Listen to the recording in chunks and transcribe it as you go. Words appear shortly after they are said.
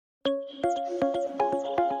Hello,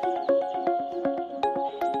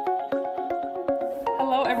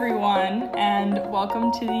 everyone, and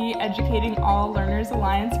welcome to the Educating All Learners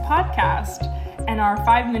Alliance podcast and our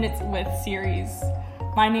 5 Minutes With series.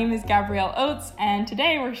 My name is Gabrielle Oates, and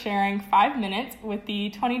today we're sharing 5 minutes with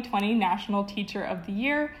the 2020 National Teacher of the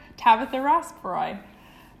Year, Tabitha Roskroy.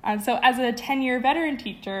 And so as a 10-year veteran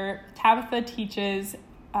teacher, Tabitha teaches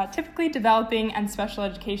typically developing and special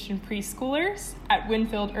education preschoolers at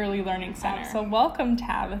Winfield Early Learning Center. So welcome,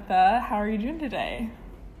 Tabitha. How are you doing today?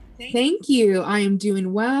 Thank you. I am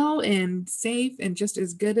doing well and safe and just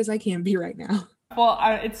as good as I can be right now. Well,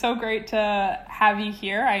 it's so great to have you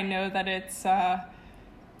here. I know that it's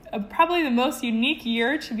probably the most unique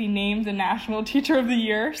year to be named the National Teacher of the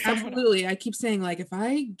Year. So absolutely. I keep saying, if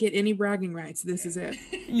I get any bragging rights, this is it.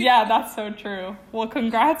 Yeah, that's so true. Well,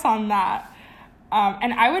 congrats on that.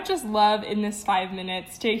 And I would just love in this 5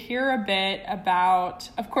 minutes to hear a bit about,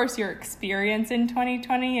 of course, your experience in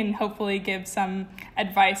 2020 and hopefully give some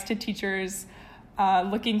advice to teachers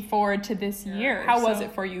looking forward to this year. How was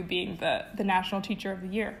it for you being the National Teacher of the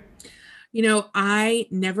Year? You know, I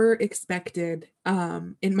never expected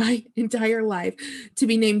in my entire life to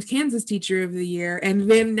be named Kansas Teacher of the Year and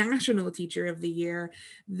then National Teacher of the Year.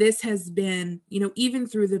 This has been, even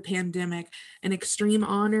through the pandemic, an extreme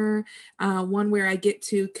honor, one where I get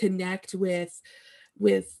to connect with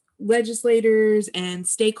legislators and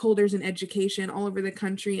stakeholders in education all over the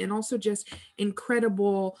country, and also just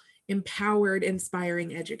incredible, empowered,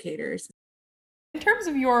 inspiring educators. In terms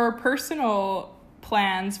of your personal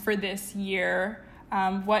plans for this year,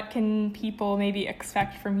 what can people maybe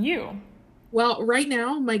expect from you? Well, right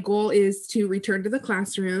now, my goal is to return to the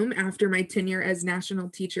classroom after my tenure as National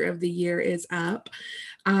Teacher of the Year is up.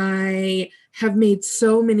 I have made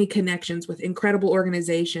so many connections with incredible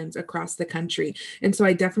organizations across the country. And so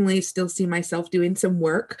I definitely still see myself doing some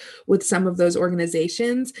work with some of those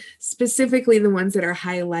organizations, specifically the ones that are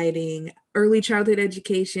highlighting early childhood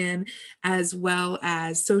education, as well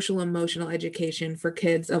as social emotional education for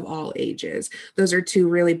kids of all ages. Those are two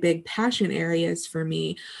really big passion areas for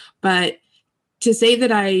me. But to say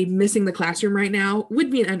that I'm missing the classroom right now would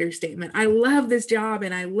be an understatement. I love this job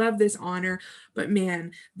and I love this honor, but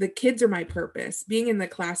man, the kids are my purpose. Being in the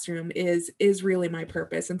classroom is really my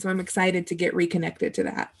purpose. And so I'm excited to get reconnected to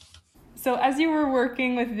that. So as you were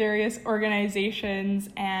working with various organizations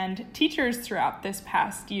and teachers throughout this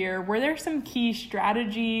past year, were there some key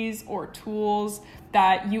strategies or tools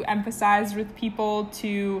that you emphasized with people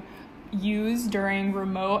to use during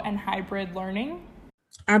remote and hybrid learning?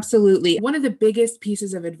 Absolutely. One of the biggest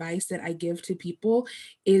pieces of advice that I give to people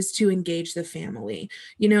is to engage the family.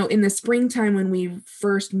 In the springtime when we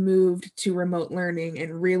first moved to remote learning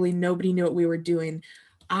and really nobody knew what we were doing,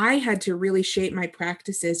 I had to really shape my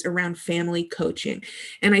practices around family coaching.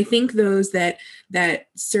 And I think those that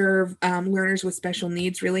serve learners with special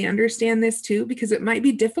needs really understand this too, because it might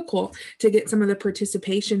be difficult to get some of the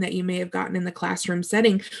participation that you may have gotten in the classroom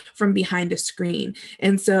setting from behind a screen.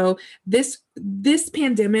 And so this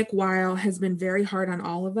pandemic, while has been very hard on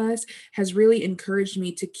all of us, has really encouraged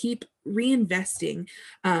me to keep reinvesting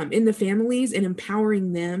in the families and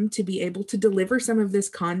empowering them to be able to deliver some of this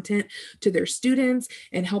content to their students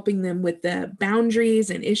and helping them with the boundaries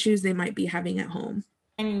and issues they might be having at home.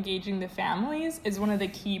 And engaging the families is one of the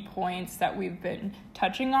key points that we've been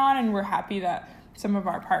touching on, and we're happy that some of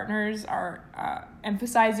our partners are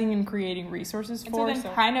emphasizing and creating resources for. And so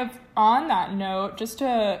then kind of on that note, just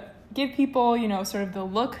to give people, sort of the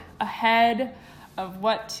look ahead of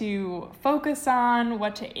what to focus on,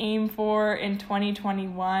 what to aim for in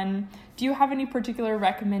 2021. Do you have any particular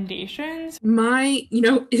recommendations? My,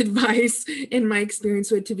 advice in my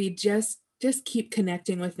experience would to be just keep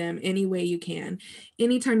connecting with them any way you can.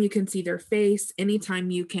 Anytime you can see their face, anytime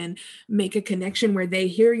you can make a connection where they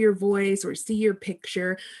hear your voice or see your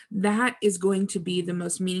picture, that is going to be the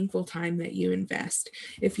most meaningful time that you invest.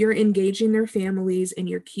 If you're engaging their families and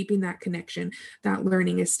you're keeping that connection, that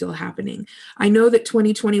learning is still happening. I know that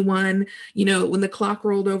 2021, when the clock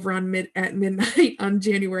rolled over at midnight on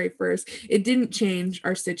January 1st, it didn't change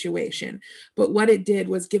our situation. But what it did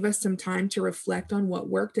was give us some time to reflect on what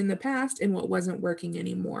worked in the past and what wasn't working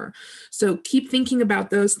anymore. So keep thinking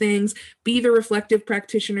about those things, be the reflective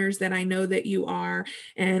practitioners that I know that you are,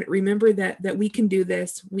 and remember that we can do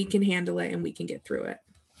this, we can handle it, and we can get through it.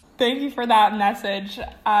 Thank you for that message.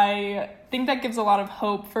 I think that gives a lot of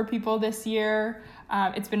hope for people this year.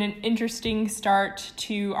 It's been an interesting start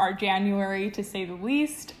to our January, to say the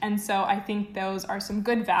least. And so I think those are some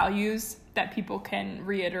good values that people can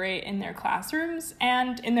reiterate in their classrooms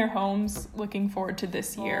and in their homes looking forward to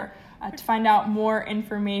this year. To find out more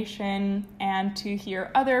information and to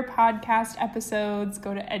hear other podcast episodes,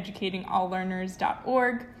 go to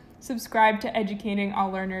educatingalllearners.org, subscribe to Educating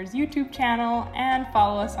All Learners YouTube channel, and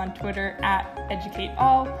follow us on Twitter at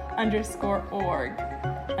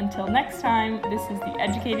educateall_org. Until next time, this is the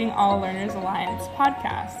Educating All Learners Alliance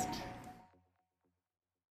podcast.